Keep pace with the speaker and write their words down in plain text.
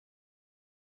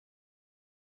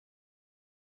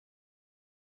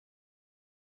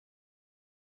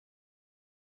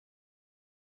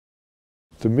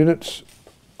The minutes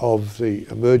of the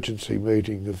emergency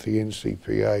meeting of the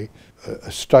NCPA,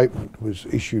 a statement was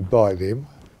issued by them,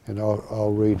 and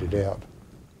I'll read it out.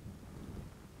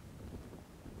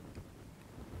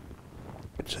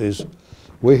 It says,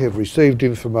 "We have received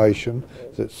information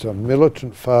that some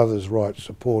militant fathers' rights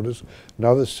supporters and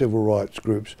other civil rights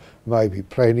groups may be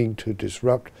planning to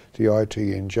disrupt the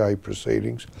ITNJ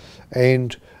proceedings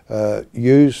and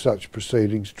use such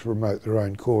proceedings to promote their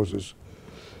own causes.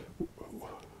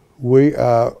 We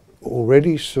are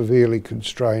already severely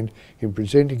constrained in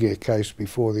presenting our case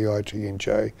before the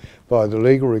ITNJ by the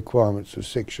legal requirements of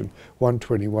Section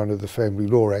 121 of the Family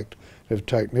Law Act and have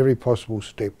taken every possible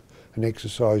step and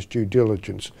exercise due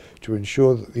diligence to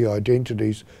ensure that the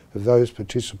identities of those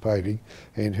participating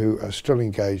and who are still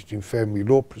engaged in family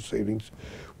law proceedings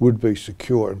would be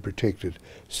secure and protected.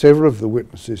 Several of the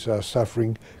witnesses are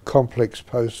suffering complex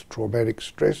post-traumatic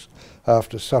stress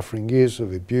after suffering years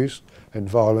of abuse and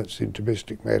violence in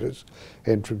domestic matters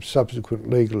and from subsequent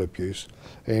legal abuse,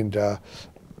 and are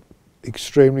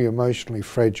extremely emotionally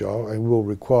fragile and will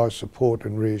require support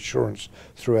and reassurance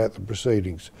throughout the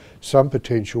proceedings. Some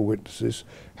potential witnesses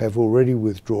have already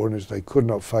withdrawn as they could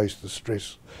not face the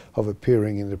stress of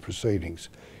appearing in the proceedings.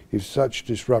 If such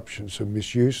disruptions and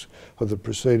misuse of the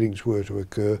proceedings were to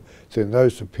occur, then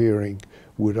those appearing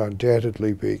would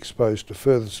undoubtedly be exposed to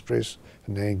further stress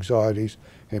and anxieties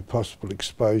and possible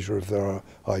exposure of their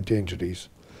identities.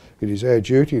 It is our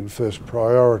duty and first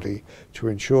priority to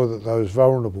ensure that those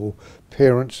vulnerable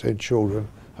parents and children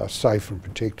are safe and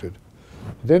protected."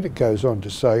 Then it goes on to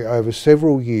say, over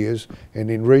several years and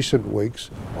in recent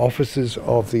weeks, officers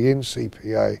of the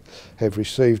NCPA have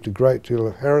received a great deal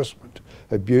of harassment,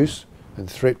 abuse and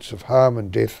threats of harm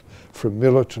and death from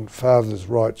militant fathers'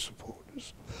 rights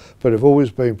supporters, but have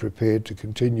always been prepared to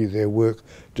continue their work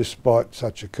despite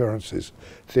such occurrences.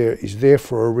 There is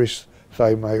therefore a risk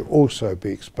they may also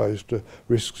be exposed to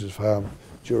risks of harm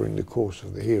during the course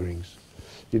of the hearings.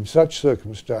 In such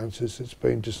circumstances, it's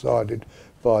been decided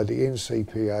by the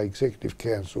NCPA Executive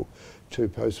Council to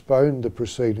postpone the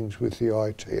proceedings with the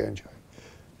ITNJ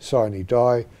sine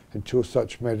die until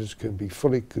such matters can be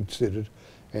fully considered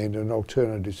and an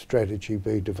alternative strategy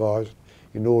be devised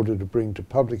in order to bring to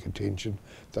public attention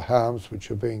the harms which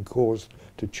are being caused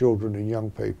to children and young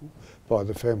people by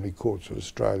the Family Courts of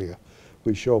Australia.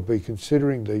 We shall be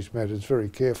considering these matters very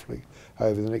carefully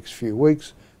over the next few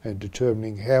weeks and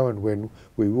determining how and when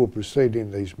we will proceed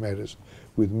in these matters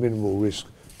with minimal risk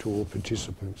to all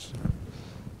participants.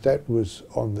 That was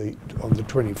on the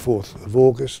 24th of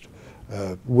August.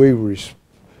 We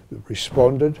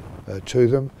responded to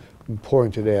them and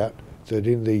pointed out that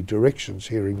in the directions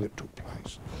hearing that took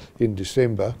place in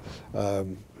December,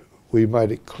 we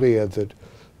made it clear that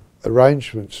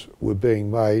arrangements were being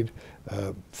made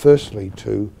firstly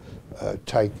to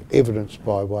take evidence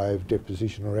by way of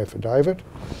deposition or affidavit,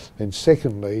 and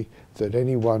secondly that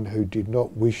anyone who did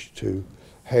not wish to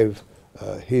have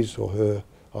his or her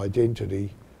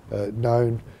identity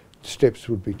known, steps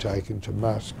would be taken to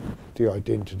mask the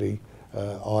identity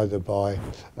either by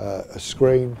a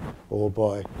screen or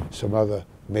by some other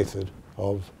method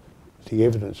of the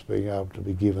evidence being able to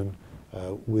be given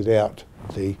without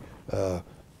the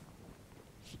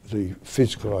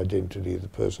physical identity of the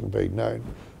person being known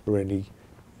or any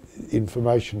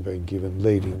information being given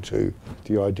leading to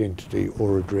the identity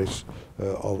or address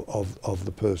of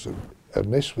the person.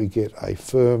 Unless we get a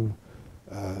firm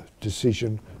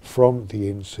decision from the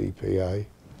NCPA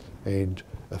and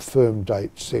a firm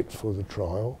date set for the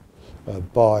trial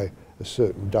by a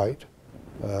certain date,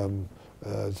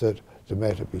 that the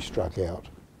matter be struck out.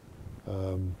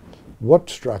 What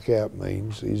struck out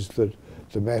means is that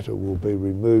the matter will be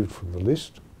removed from the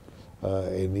list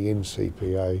and the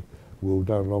NCPA will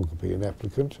no longer be an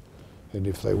applicant, and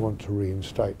if they want to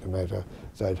reinstate the matter,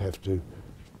 they'd have to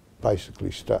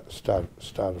basically start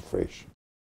afresh.